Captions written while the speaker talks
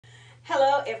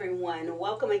Hello, everyone.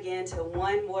 Welcome again to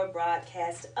one more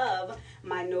broadcast of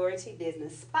Minority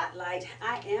Business Spotlight.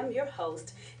 I am your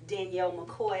host, Danielle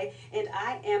McCoy, and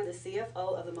I am the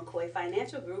CFO of the McCoy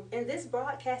Financial Group, and this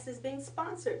broadcast is being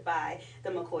sponsored by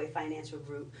the McCoy Financial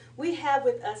Group. We have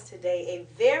with us today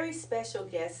a very special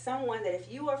guest, someone that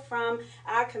if you are from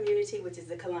our community, which is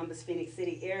the Columbus, Phoenix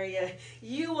City area,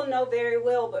 you will know very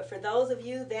well, but for those of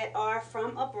you that are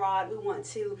from abroad, we want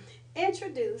to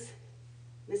introduce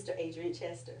Mr. Adrian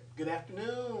Chester. Good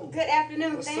afternoon. Good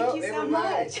afternoon. What's Thank up, you so everybody?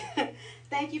 much.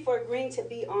 Thank you for agreeing to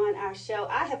be on our show.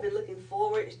 I have been looking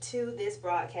forward to this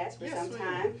broadcast for some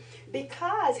time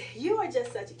because you are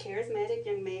just such a charismatic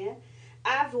young man.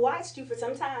 I've watched you for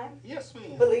some time. Yes,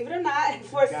 ma'am. Believe it or not,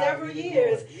 for several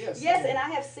years. Yes, and I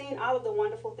have seen all of the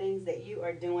wonderful things that you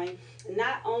are doing,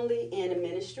 not only in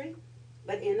ministry,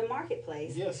 but in the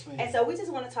marketplace. Yes, ma'am. And so we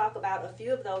just want to talk about a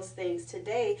few of those things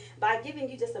today by giving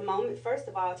you just a moment, first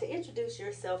of all, to introduce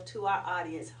yourself to our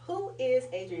audience. Who is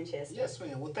Adrian Chester? Yes,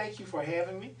 ma'am. Well, thank you for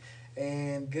having me.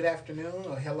 And good afternoon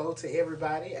or hello to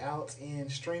everybody out in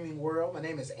streaming world. My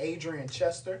name is Adrian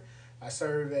Chester. I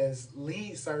serve as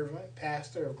lead servant,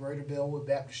 pastor of Greater Bellwood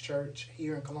Baptist Church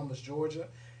here in Columbus, Georgia.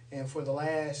 And for the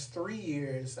last 3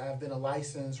 years, I've been a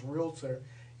licensed realtor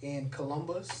in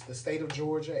Columbus, the state of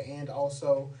Georgia, and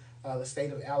also the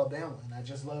state of Alabama. And I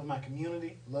just love my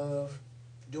community, love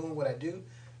doing what I do.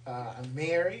 I'm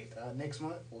married. Next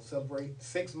month we'll celebrate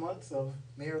 6 months of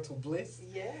marital bliss.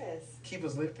 Yes. Keep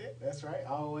us lifted, that's right,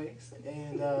 always.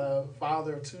 And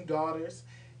father of 2 daughters,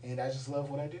 and I just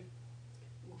love what I do.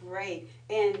 Great.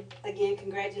 And again,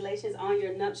 congratulations on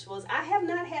your nuptials. I have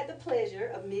not had the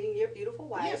pleasure of meeting your beautiful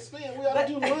wife. Yes, ma'am. We ought to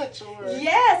do lunch.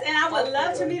 Yes, and I would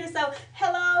love to meet her. So,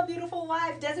 hello, beautiful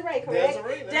wife, Desiree, correct?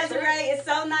 Desiree, right. It's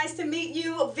so nice to meet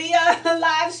you via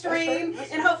live stream. That's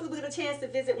right. And hopefully we'll get a chance to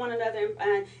visit one another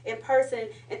in person.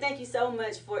 And thank you so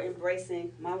much for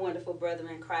embracing my wonderful brother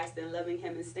in Christ and loving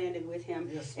him and standing with him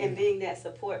and being that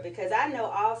support. Because I know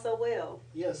all so well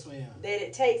that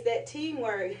it takes that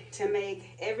teamwork to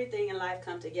make everything in life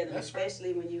come together,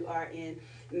 especially when you are in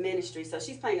ministry. So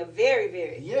she's playing a very,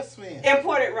 very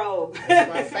important role.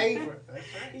 That's my favorite. That's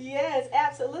right. Yes,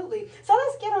 absolutely. So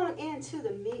let's get on into the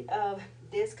meat of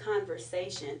this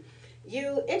conversation.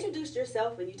 You introduced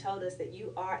yourself and you told us that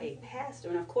you are a pastor.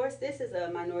 And of course, this is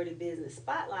a minority business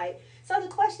spotlight. So the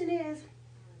question is,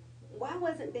 why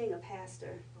wasn't being a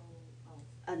pastor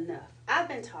enough? I've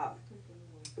been taught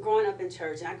growing up in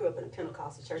church, and I grew up in a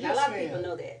Pentecostal church. Now, a lot of people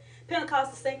know that.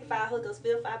 Pentecostal, sanctified, Holy Ghost,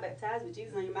 filled, fire, baptized with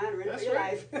Jesus on your mind and ready for your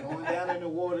life. Going down in the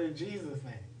water in Jesus'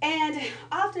 name. And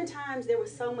oftentimes there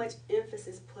was so much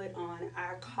emphasis put on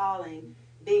our calling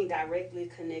being directly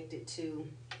connected to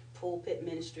pulpit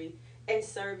ministry and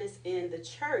service in the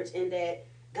church, and that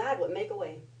God would make a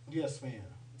way. Yes, ma'am.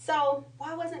 So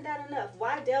why wasn't that enough?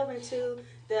 Why delve into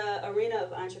the arena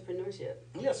of entrepreneurship?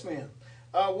 Yes, ma'am.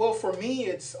 Well, for me,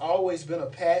 it's always been a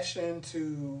passion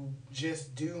to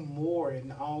just do more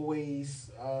and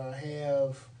always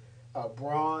have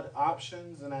broad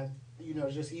options. And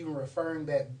just even referring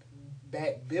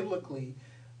back biblically,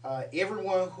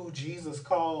 everyone who Jesus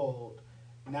called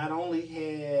not only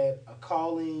had a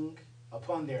calling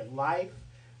upon their life,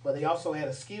 but they also had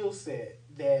a skill set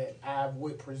that I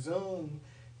would presume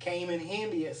came in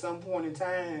handy at some point in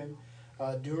time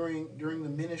during the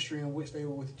ministry in which they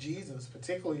were with Jesus,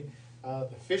 particularly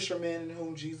the fishermen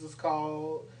whom Jesus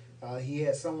called. He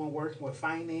had someone working with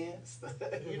finance,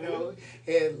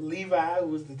 had Levi, who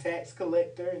was the tax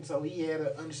collector, and so he had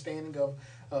an understanding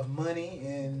of money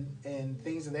and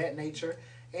things of that nature.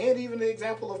 And even the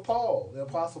example of Paul, the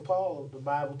Apostle Paul, the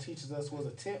Bible teaches us, was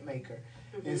a tent maker.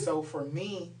 And so for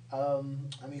me,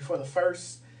 for the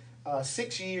first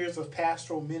 6 years of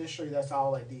pastoral ministry, that's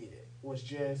all I did, was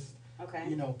just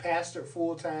pastored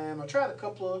full time. I tried a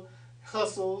couple of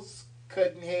hustles,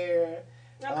 cutting hair.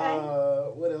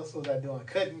 What else was I doing?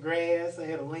 Cutting grass. I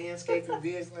had a landscaping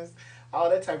business,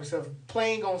 all that type of stuff.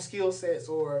 Playing on skill sets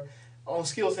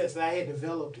that I had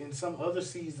developed in some other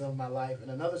season of my life,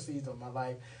 in another season of my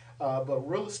life. But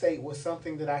real estate was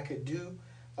something that I could do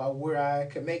where I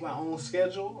could make my own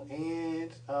schedule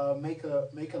and make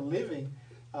a living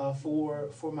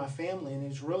for my family.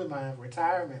 And it's really my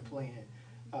retirement plan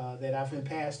that I've been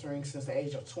pastoring since the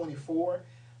age of 24.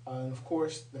 And of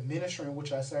course, the ministry in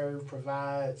which I serve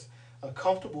provides a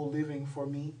comfortable living for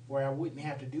me where I wouldn't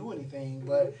have to do anything.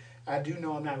 But I do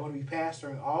know I'm not going to be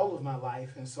pastoring all of my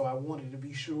life. And so I wanted to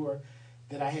be sure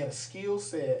that I had a skill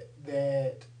set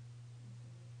that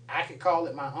I could call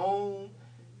it my own.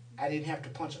 I didn't have to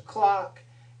punch a clock.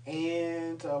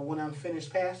 And when I'm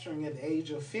finished pastoring at the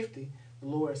age of 50, the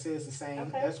Lord says the same.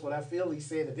 Okay. That's what I feel He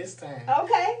said at this time.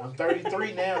 Okay. I'm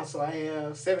 33 now, so I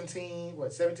have 17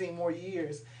 more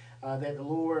years that the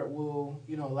Lord will,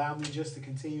 allow me just to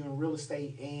continue in real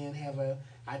estate and have a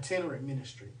itinerant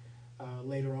ministry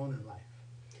later on in life.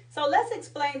 So let's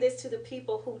explain this to the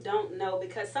people who don't know,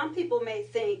 because some people may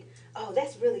think, oh,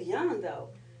 that's really young though.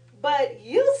 But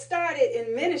you started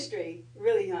in ministry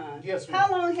really young. Yes, ma'am.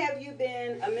 How long have you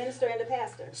been a minister and a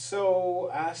pastor? So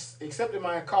I accepted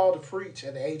my call to preach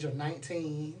at the age of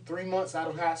 19. 3 months out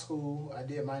of high school, I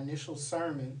did my initial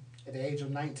sermon at the age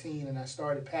of 19, and I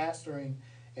started pastoring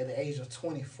at the age of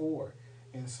 24.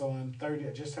 And so I'm 30.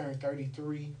 I just turned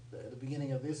 33 at the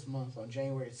beginning of this month on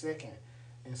January 2nd.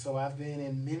 And so I've been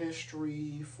in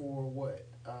ministry for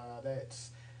that's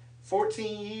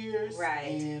 14 years, right,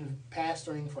 and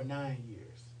pastoring for 9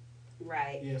 years.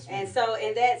 Right. Yes, ma'am. And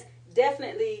that's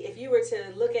definitely, if you were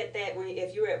to look at that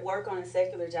if you were at work on a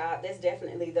secular job, that's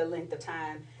definitely the length of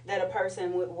time that a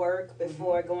person would work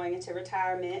before going into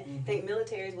retirement. I think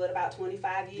military is about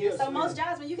 25 years. Yes, so most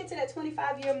jobs, when you get to that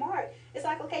 25-year mark, it's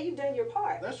like, okay, you've done your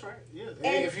part. That's right. Yes.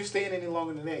 And if you're staying any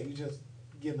longer than that, you just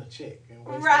getting a check and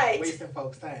wasting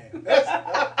folks' time. That's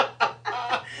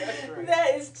right.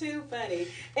 That is too funny.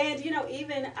 And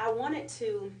even I wanted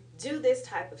to do this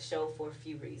type of show for a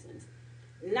few reasons.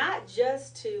 Not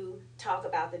just to talk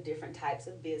about the different types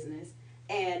of business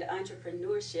and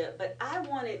entrepreneurship, but I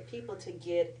wanted people to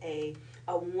get a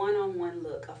one-on-one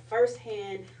look, a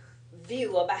first-hand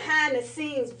view, a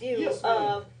behind-the-scenes view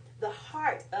of the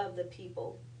heart of the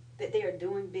people that they are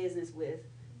doing business with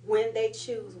when they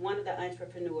choose one of the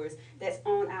entrepreneurs that's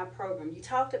on our program. You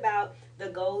talked about the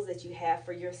goals that you have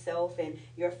for yourself and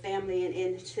your family and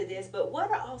into this, but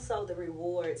what are also the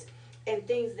rewards and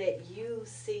things that you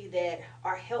see that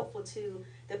are helpful to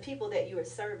the people that you are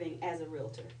serving as a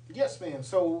realtor? Yes, ma'am.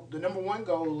 So the number one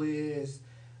goal is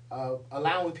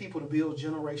allowing people to build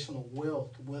generational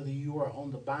wealth, whether you are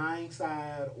on the buying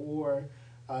side or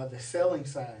the selling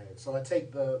side. So I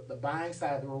take the buying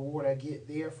side, the reward I get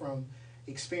there from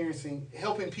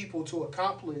helping people to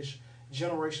accomplish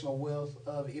generational wealth.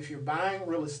 If you're buying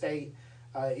real estate,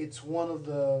 it's one of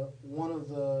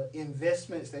the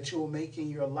investments that you will make in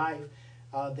your life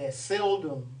that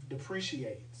seldom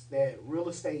depreciates. That real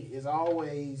estate is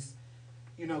always,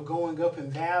 going up in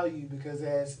value, because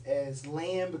as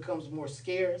land becomes more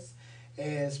scarce,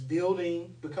 as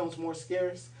building becomes more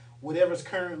scarce, whatever's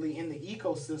currently in the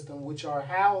ecosystem, which are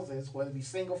houses, whether it be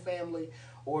single family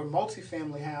or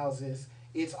multifamily houses,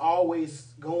 it's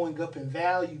always going up in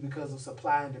value because of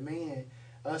supply and demand.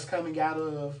 Us coming out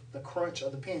of the crunch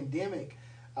of the pandemic,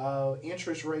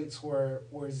 interest rates were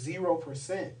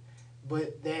 0%,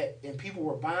 and people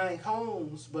were buying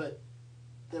homes, but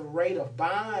the rate of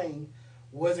buying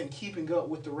wasn't keeping up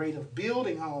with the rate of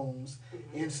building homes.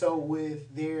 And so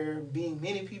with there being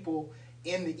many people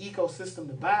in the ecosystem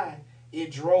to buy,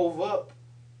 it drove up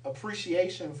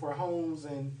appreciation for homes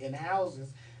and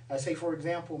houses. I say, for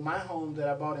example, my home that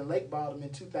I bought in Lake Bottom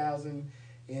in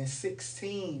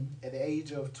 2016 at the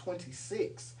age of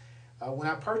 26. When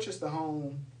I purchased the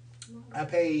home, I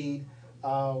paid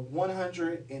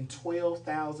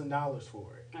 $112,000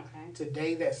 for it. Okay.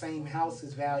 Today, that same house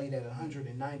is valued at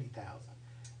 $190,000.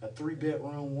 A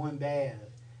 3-bedroom, 1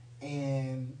 bath.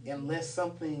 And unless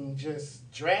something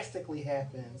just drastically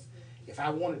happens, if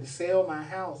I wanted to sell my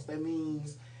house, that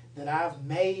means that I've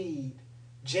made,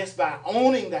 just by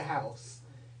owning the house,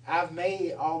 I've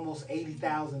made almost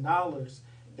 $80,000.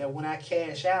 That when I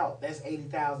cash out, that's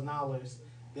 $80,000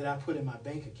 that I put in my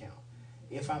bank account.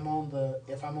 If I'm on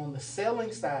the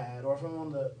selling side, or if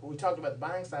we talked about the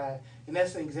buying side, and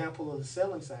that's an example of the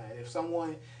selling side. If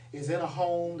someone is in a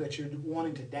home that you're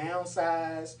wanting to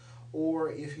downsize,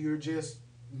 or if you're just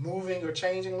moving or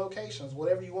changing locations,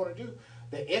 whatever you want to do,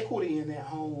 the equity in that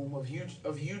home of you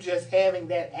just having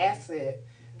that asset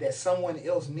that someone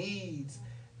else needs,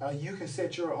 you can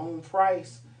set your own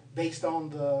price based on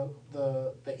the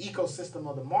ecosystem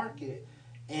of the market,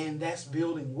 and that's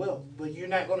building wealth. But you're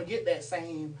not going to get that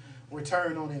same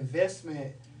return on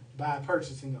investment by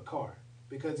purchasing a car,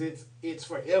 because it's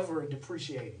forever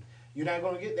depreciating. You're not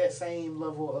going to get that same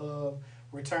level of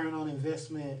return on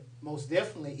investment, most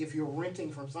definitely, if you're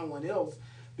renting from someone else,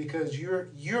 because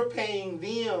you're paying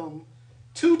them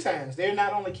 2 times. They're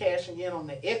not only cashing in on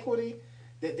the equity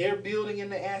that they're building in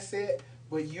the asset,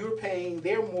 but you're paying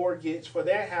their mortgage for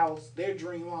their house, their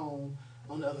dream home,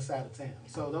 on the other side of town.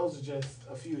 So those are just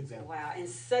a few examples. Wow, and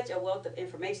such a wealth of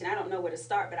information. I don't know where to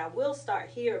start, but I will start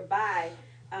here by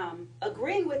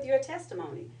agreeing with your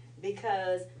testimony,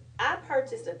 because I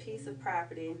purchased a piece of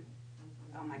property,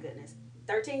 oh my goodness,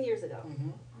 13 years ago.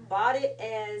 Bought it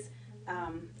as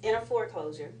in a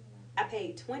foreclosure. I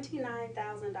paid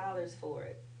 $29,000 for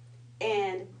it.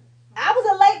 And I was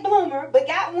a late bloomer, but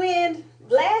got wind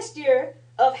last year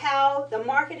of how the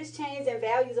market has changed and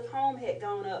values of home had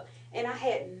gone up. And I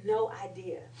had no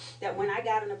idea that when I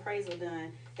got an appraisal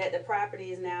done, that the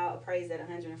property is now appraised at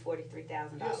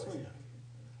 $143,000. Yes, ma'am.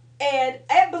 And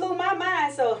it blew my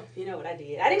mind. So, you know what I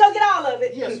did? I didn't go get all of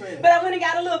it. Yes, ma'am. But I went and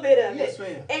got a little bit of Yes,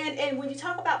 it. ma'am. And when you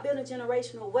talk about building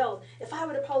generational wealth, if I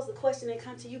were to pose the question and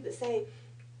come to you but say,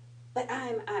 but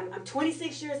I'm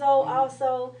 26 years old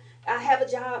also. I have a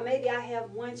job. Maybe I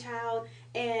have one child.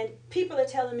 And people are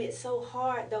telling me it's so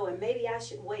hard though, and maybe I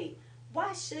should wait.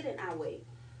 Why shouldn't I wait?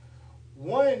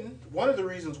 One of the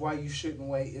reasons why you shouldn't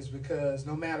wait is because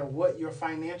no matter what your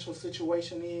financial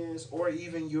situation is or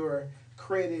even your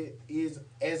credit is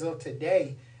as of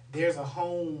today, there's a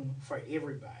home for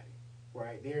everybody,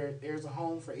 right? There's a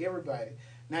home for everybody.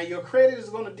 Now your credit is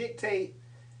going to dictate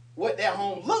what that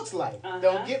home looks like.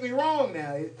 Don't get me wrong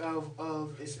now,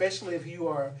 especially if you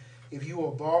are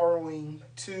borrowing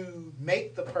to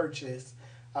make the purchase,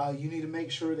 you need to make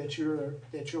sure that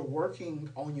you're working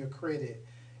on your credit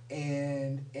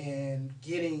and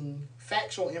getting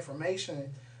factual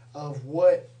information of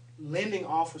what lending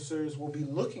officers will be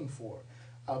looking for.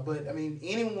 But I mean,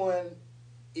 anyone,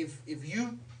 if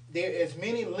there as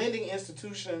many lending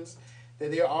institutions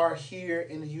that there are here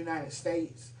in the United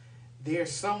States,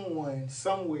 there's someone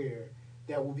somewhere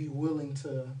that will be willing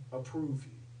to approve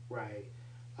you, right?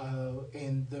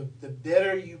 And the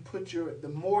better you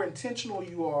the more intentional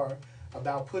you are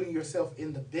about putting yourself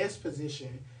in the best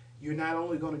position, you're not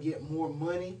only going to get more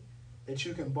money that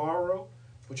you can borrow,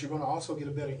 but you're going to also get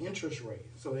a better interest rate.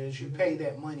 So as you pay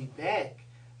that money back,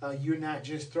 you're not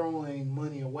just throwing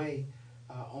money away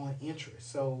on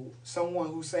interest. So someone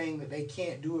who's saying that they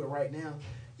can't do it right now,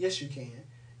 yes, you can.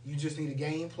 You just need a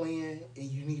game plan, and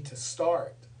you need to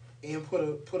start and put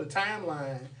a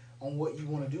timeline on what you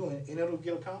want to do, and it'll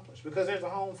get accomplished because there's a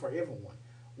home for everyone.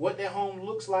 What that home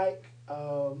looks like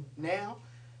now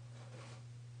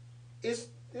is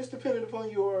dependent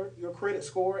upon your credit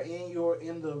score and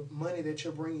the money that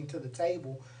you're bringing to the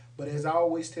table. But as I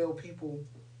always tell people,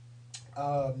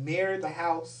 marry the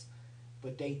house,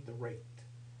 but date the rate,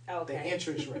 the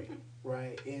interest rate,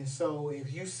 right? And so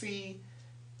if you see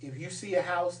a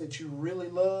house that you really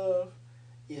love,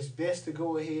 it's best to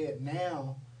go ahead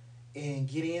now and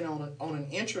get in on an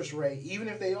interest rate, even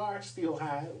if they are still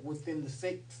high within the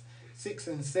 6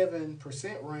 and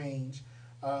 7% range.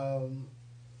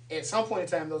 At some point in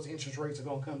time, those interest rates are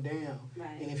going to come down,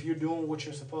 right. And if you're doing what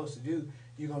you're supposed to do,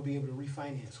 you're going to be able to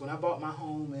refinance. When I bought my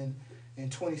home in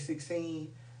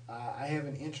 2016, I have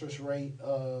an interest rate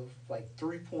of like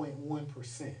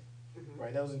 3.1%.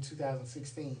 Right, that was in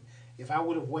 2016. If I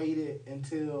would have waited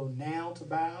until now to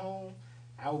buy a home,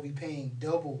 I would be paying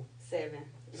double 7%.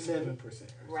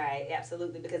 Right,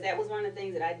 absolutely. Because that was one of the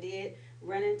things that I did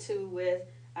run into with,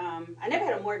 I never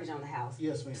had a mortgage on the house.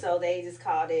 Yes, ma'am. So they just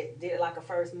did it like a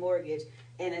first mortgage.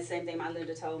 And the same thing my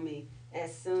lender told me,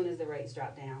 as soon as the rates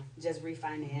drop down, just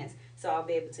refinance. So I'll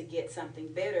be able to get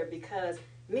something better because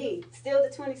me, still the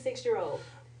 26-year-old,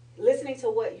 listening to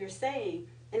what you're saying,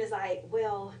 and it's like,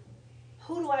 well,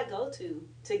 who do I go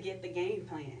to get the game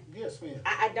plan? Yes, ma'am.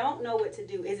 I don't know what to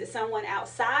do. Is it someone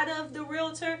outside of the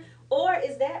realtor? Or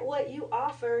is that what you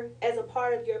offer as a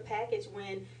part of your package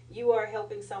when you are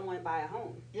helping someone buy a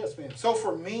home? Yes, ma'am. So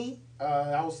for me,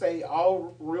 I would say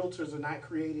all realtors are not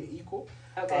created equal.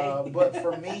 Okay. But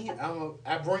for me,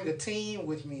 I bring a team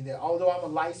with me that although I'm a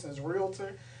licensed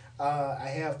realtor,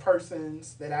 I have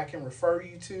persons that I can refer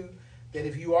you to that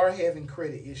if you are having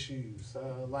credit issues,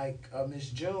 like Miss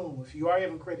June, if you are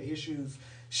having credit issues,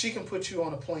 she can put you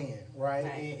on a plan, right?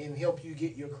 And help you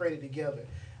get your credit together.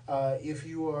 If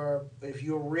you're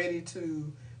ready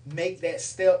to make that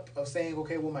step of saying,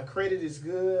 okay, well, my credit is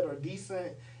good or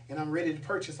decent and I'm ready to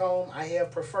purchase home, I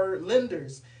have preferred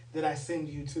lenders that I send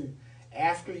you to.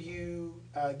 After you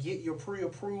get your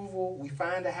pre-approval, we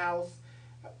find a house,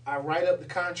 I write up the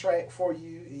contract for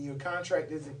you, and your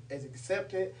contract is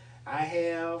accepted. I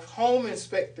have home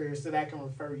inspectors that I can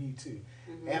refer you to.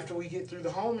 After we get through the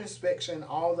home inspection,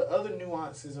 all the other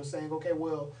nuances of saying, okay,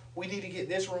 well, we need to get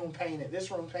this room painted,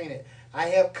 this room painted. I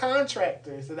have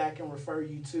contractors that I can refer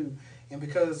you to. And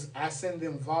because I send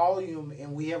them volume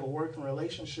and we have a working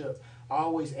relationship, I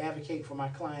always advocate for my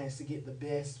clients to get the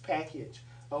best package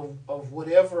of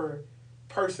whatever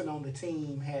person on the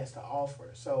team has to offer.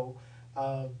 So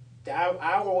I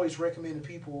always recommend to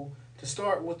people to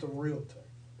start with the realtor.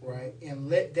 Right, and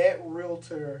let that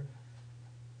realtor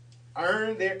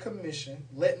earn their commission.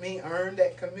 Let me earn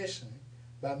that commission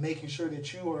by making sure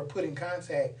that you are put in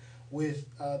contact with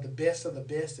the best of the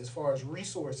best as far as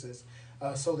resources,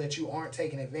 so that you aren't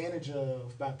taken advantage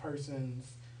of by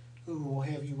persons who will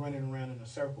have you running around in a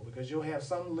circle. Because you'll have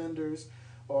some lenders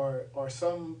or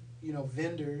some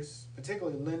vendors,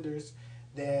 particularly lenders,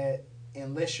 that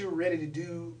unless you're ready to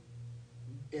do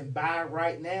and buy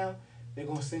right now, they're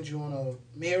gonna send you on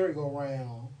a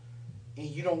merry-go-round, and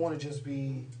you don't want to just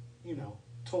be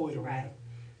toyed around.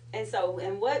 Right.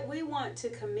 And what we want to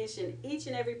commission each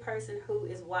and every person who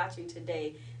is watching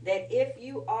today, that if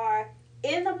you are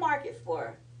in the market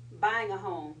for buying a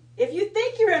home, if you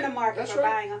think you're in the market for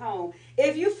buying a home,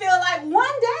 if you feel like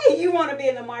one day you want to be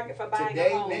in the market for buying a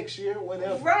home, next year,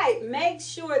 whenever, right, make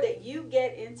sure that you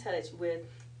get in touch with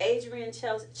Adrian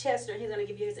Chester. He's going to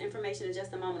give you his information in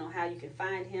just a moment on how you can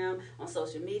find him on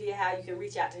social media, how you can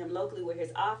reach out to him locally where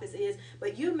his office is.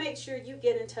 But you make sure you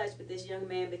get in touch with this young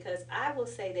man, because I will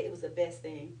say that it was the best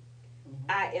thing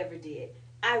I ever did.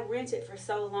 I rented for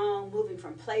so long, moving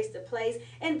from place to place.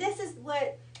 And this is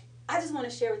what I just want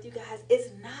to share with you guys. It's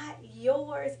not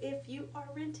yours if you are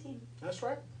renting. That's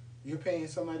right. You're paying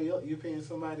somebody else. You're paying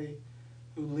somebody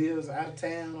who lives out of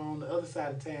town or on the other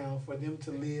side of town for them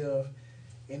to live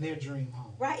in their dream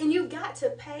home. Right, and you've got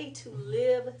to pay to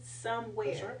live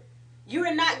somewhere. That's right. You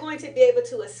are not going to be able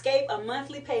to escape a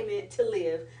monthly payment to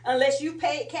live unless you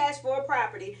paid cash for a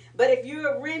property. But if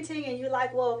you're renting and you're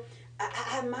like, well,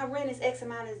 my rent is X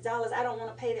amount of dollars, I don't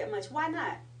want to pay that much. Why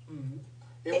not? Mm-hmm.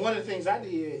 And one of the things I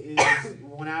did is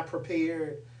when I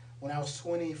prepared, when I was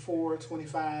 24,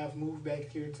 25, moved back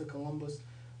here to Columbus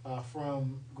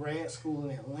from grad school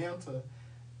in Atlanta,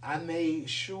 I made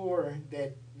sure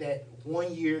that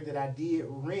 1 year that I did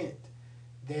rent,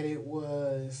 that it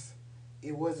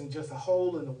wasn't just a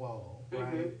hole in the wall, right?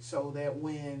 Mm-hmm. So that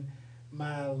when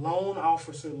my loan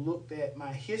officer looked at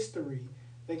my history,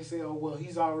 they can say, oh, well,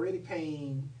 he's already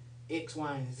paying X,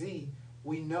 Y, and Z.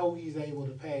 We know he's able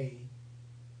to pay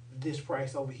this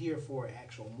price over here for an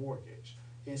actual mortgage.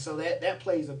 And so that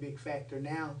plays a big factor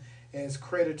now as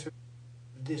creditor,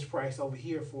 this price over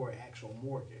here for an actual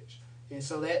mortgage. And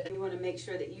so that you want to make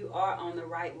sure that you are on the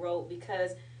right road,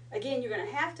 because again, you're going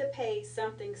to have to pay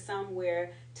something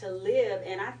somewhere to live.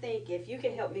 And I think if you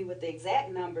can help me with the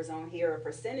exact numbers on here or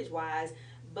percentage wise,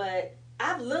 but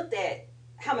I've looked at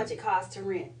how much it costs to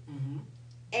rent. Mm-hmm.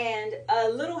 And a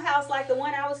little house like the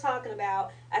one I was talking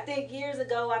about, I think years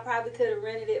ago I probably could have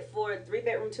rented it for a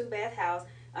 3-bedroom, 2-bath house,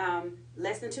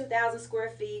 less than 2,000 square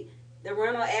feet. The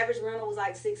average rental was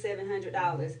like $600-700.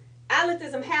 Mm-hmm. I looked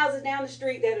at some houses down the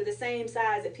street that are the same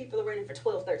size that people are renting for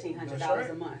 $1,200-1,300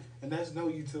 a month. And that's no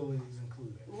utilities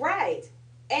included. Right.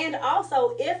 And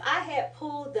also, if I had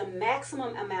pulled the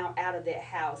maximum amount out of that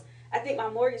house, I think my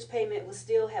mortgage payment would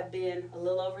still have been a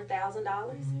little over $1,000.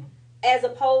 Mm-hmm. As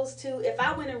opposed to if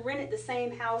I went and rented the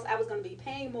same house, I was going to be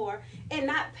paying more and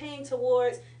not paying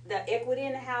towards the equity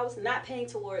in the house, not paying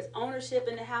towards ownership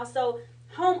in the house. So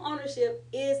home ownership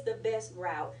is the best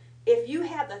route. If you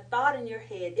have the thought in your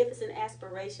head, if it's an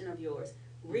aspiration of yours,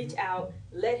 reach out,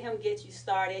 let him get you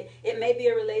started. It may be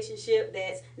a relationship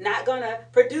that's not going to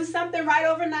produce something right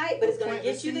overnight, but it's going to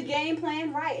get you the game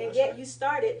plan right and get you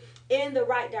started in the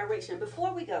right direction.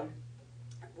 Before we go,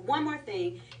 one more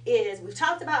thing is we've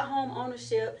talked about home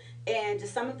ownership and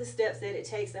just some of the steps that it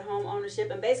takes to home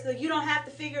ownership. And basically, you don't have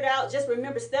to figure it out. Just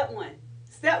remember step one.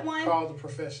 Step one. Call the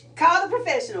professional. Call the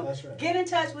professional. That's right. Get in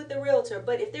touch with the realtor.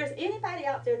 But if there's anybody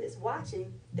out there that's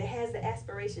watching that has the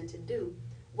aspiration to do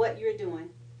what you're doing,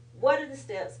 what are the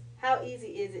steps? How easy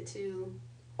is it to,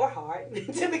 or hard,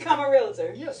 to become a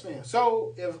realtor? Yes, ma'am.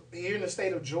 So if here in the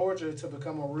state of Georgia, to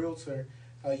become a realtor,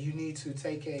 you need to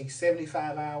take a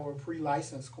 75-hour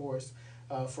pre-license course.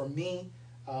 For me,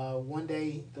 one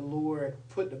day the Lord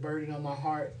put the burden on my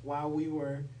heart while we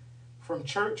were, from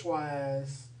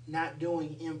church-wise, not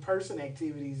doing in-person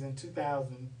activities in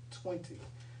 2020,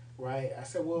 right? I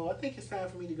said, well, I think it's time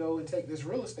for me to go and take this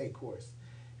real estate course.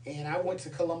 And I went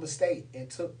to Columbus State and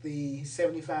took the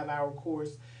 75-hour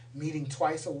course, meeting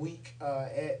twice a week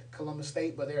at Columbus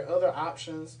State. But there are other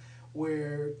options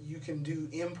where you can do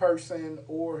in-person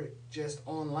or just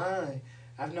online.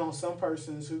 I've known some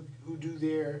persons who do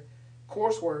their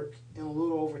coursework in a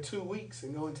little over 2 weeks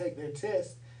and go and take their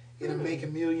test and make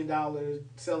 $1 million,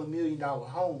 sell $1 million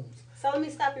homes. So let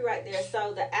me stop you right there.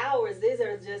 So the hours, these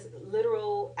are just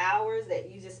literal hours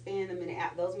that you just spend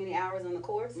those many hours on the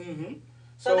course? Mm-hmm.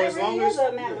 So that really is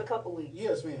a matter of a couple weeks.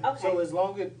 Yes, ma'am. Okay. So as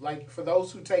long as, like, for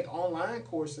those who take online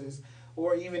courses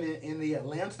or even in the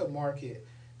Atlanta market,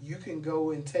 you can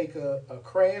go and take a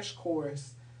crash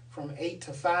course from 8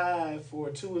 to 5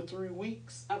 for 2 or 3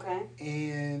 weeks. Okay.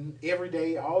 And every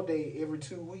day, all day, every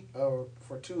 2 weeks, or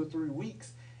for 2 or 3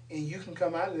 weeks. and you can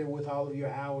come out of there with all of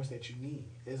your hours that you need,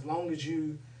 as long as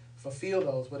you fulfill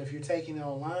those. But if you're taking it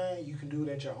online, you can do it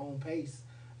at your own pace.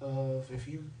 If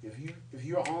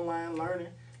you're an online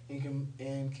learner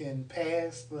and can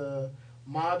pass the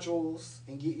modules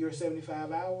and get your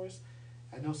 75 hours,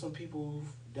 I know some people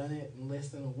who've done it in less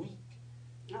than a week.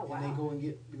 Oh, wow. And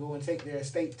they go and take their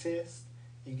state test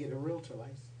and get a realtor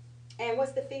license. And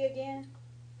what's the fee again?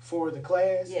 For the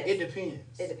class? Yes. It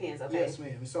depends. It depends, okay. Yes,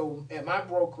 ma'am. So at my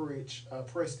brokerage,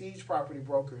 Prestige Property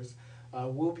Brokers,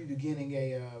 we'll be beginning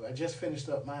I just finished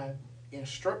up my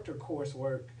instructor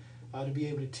coursework to be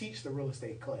able to teach the real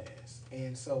estate class.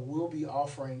 And so we'll be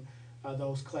offering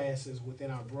those classes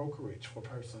within our brokerage for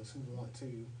persons who want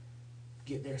to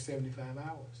get their 75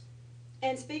 hours.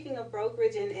 And speaking of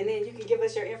brokerage, and then you can give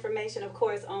us your information, of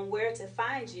course, on where to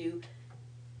find you.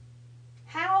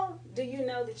 How do you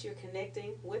know that you're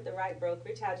connecting with the right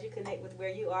brokerage? How do you connect with where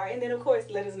you are? And then, of course,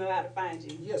 let us know how to find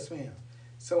you. Yes, ma'am.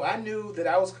 So I knew that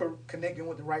I was connecting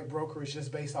with the right brokerage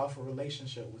just based off a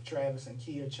relationship with Travis and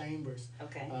Kia Chambers.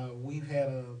 Okay. We've had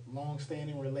a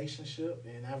long-standing relationship,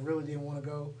 and I really didn't want to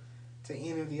go to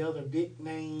any of the other big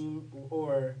name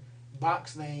or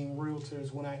box name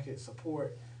realtors when I could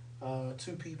support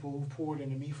two people who poured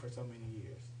into me for so many years.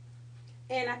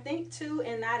 And I think, too,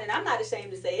 and I'm not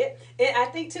ashamed to say it, and I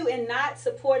think, too, in not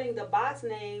supporting the box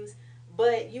names,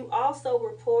 but you also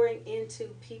were pouring into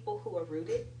people who are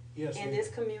rooted in this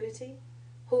community,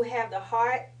 who have the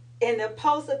heart and the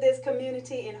pulse of this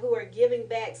community, and who are giving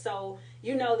back. So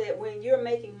you know that when you're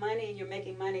making money and you're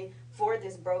making money for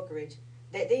this brokerage,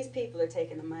 that these people are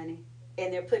taking the money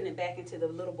and they're putting it back into the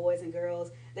little boys and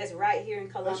girls that's right here in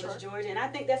Columbus, Georgia. And I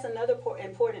think that's another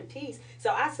important piece.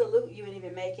 So I salute you in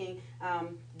even making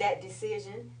that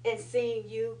decision and seeing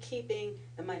you keeping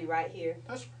the money right here.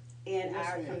 That's right. In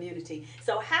our community.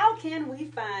 So how can we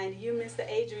find you, Mr.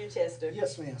 Adrian Chester?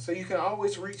 Yes, ma'am. So you can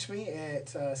always reach me at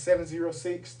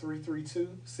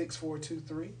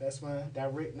 706-332-6423. That's my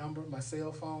direct number, my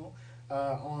cell phone.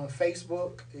 On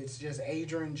Facebook, it's just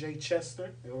Adrian J.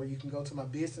 Chester, or you can go to my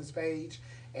business page,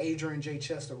 Adrian J.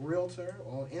 Chester Realtor.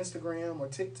 On Instagram or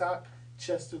TikTok,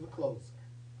 Chester the Closer.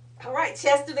 All right,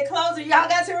 Chester the Closer. Y'all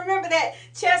got to remember that.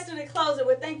 Chester the Closer.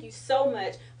 Well, thank you so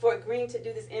much for agreeing to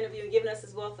do this interview and giving us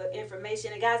this wealth of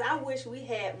information. And, guys, I wish we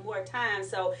had more time.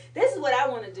 So this is what I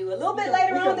want to do. A little bit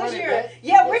later on this year.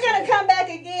 Yeah, we're going to come back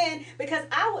again because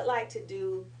I would like to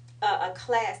do a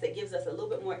class that gives us a little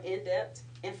bit more in-depth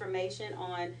information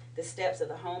on the steps of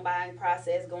the home buying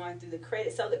process, going through the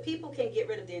credit, so that people can get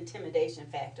rid of the intimidation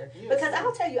factor. Yes, because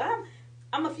I'll tell you,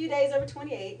 I'm a few days over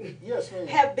 28. Yes, ma'am.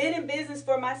 Have been in business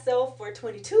for myself for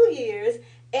 22 years,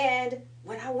 and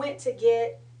when I went to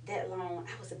get that loan,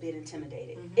 I was a bit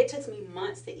intimidated. Mm-hmm. It took me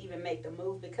months to even make the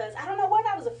move because I don't know what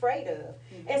I was afraid of.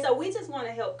 Mm-hmm. And so we just want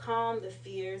to help calm the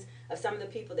fears of some of the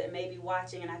people that may be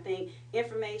watching, and I think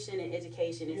information and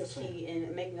education is key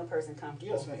in making a person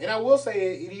comfortable. Yes, ma'am. And I will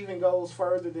say it even goes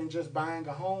further than just buying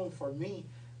a home for me.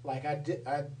 Like I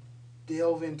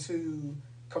delve into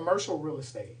commercial real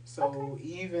estate. So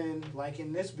even like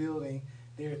in this building,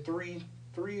 there are three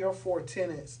or four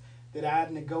tenants that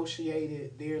I've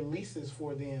negotiated their leases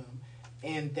for them,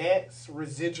 and that's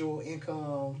residual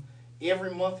income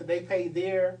every month that they pay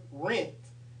their rent,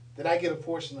 that I get a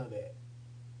portion of that,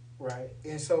 right?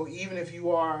 And so even if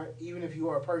you are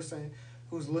a person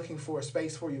who's looking for a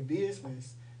space for your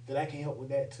business, that I can help with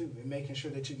that too, and making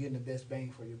sure that you're getting the best bang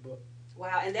for your buck.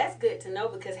 Wow, and that's good to know,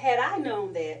 because had I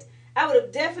known that, I would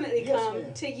have definitely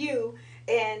come to you.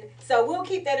 And so we'll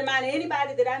keep that in mind. And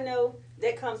anybody that I know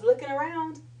that comes looking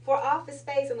around for office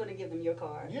space, I'm going to give them your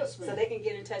card. Yes, ma'am. So they can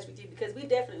get in touch with you, because we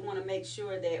definitely want to make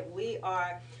sure that we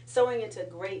are sowing into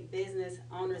great business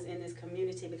owners in this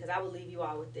community, because I will leave you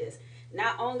all with this.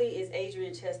 Not only is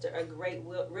Adrian Chester a great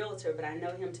realtor, but I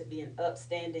know him to be an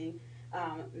upstanding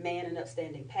man, an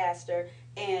upstanding pastor,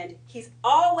 and he's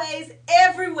always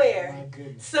everywhere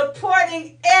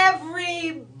supporting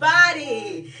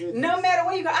everybody, no matter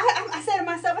where you go. I said to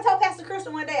myself, I told Pastor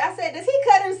Crystal one day, I said, does he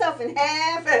cut himself in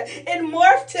half and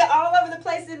morph to all over the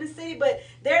place in the city? But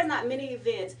there's not many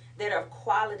events that are of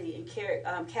quality and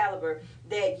caliber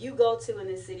that you go to in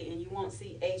this city and you won't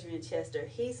see Adrian Chester.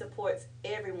 He supports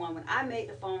everyone. When I made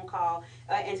the phone call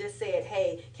and just said,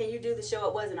 hey, can you do the show?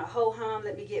 It wasn't a ho-hum,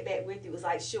 let me get back with you. It was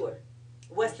like, sure.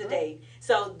 What's the date?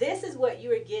 So this is what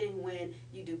you are getting when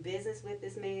you do business with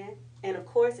this man. And of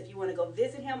course, if you want to go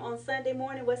visit him on Sunday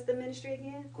morning, what's the ministry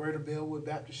again? Greater Bellwood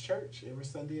Baptist Church, every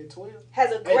Sunday at 12.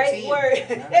 Has a great word.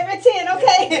 Every 10,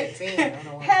 okay. At 10.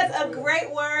 Has a great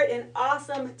word, an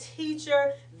awesome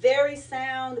teacher, very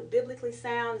sound, biblically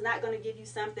sound. He's not going to give you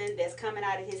something that's coming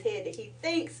out of his head that he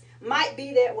thinks might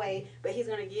be that way, but he's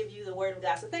going to give you the word of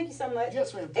God. So thank you so much,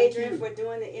 yes, ma'am. Thank Adrian, you for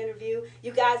doing the interview.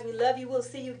 You guys, we love you. We'll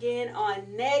see you again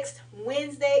on next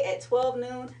Wednesday at 12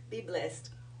 noon. Be blessed.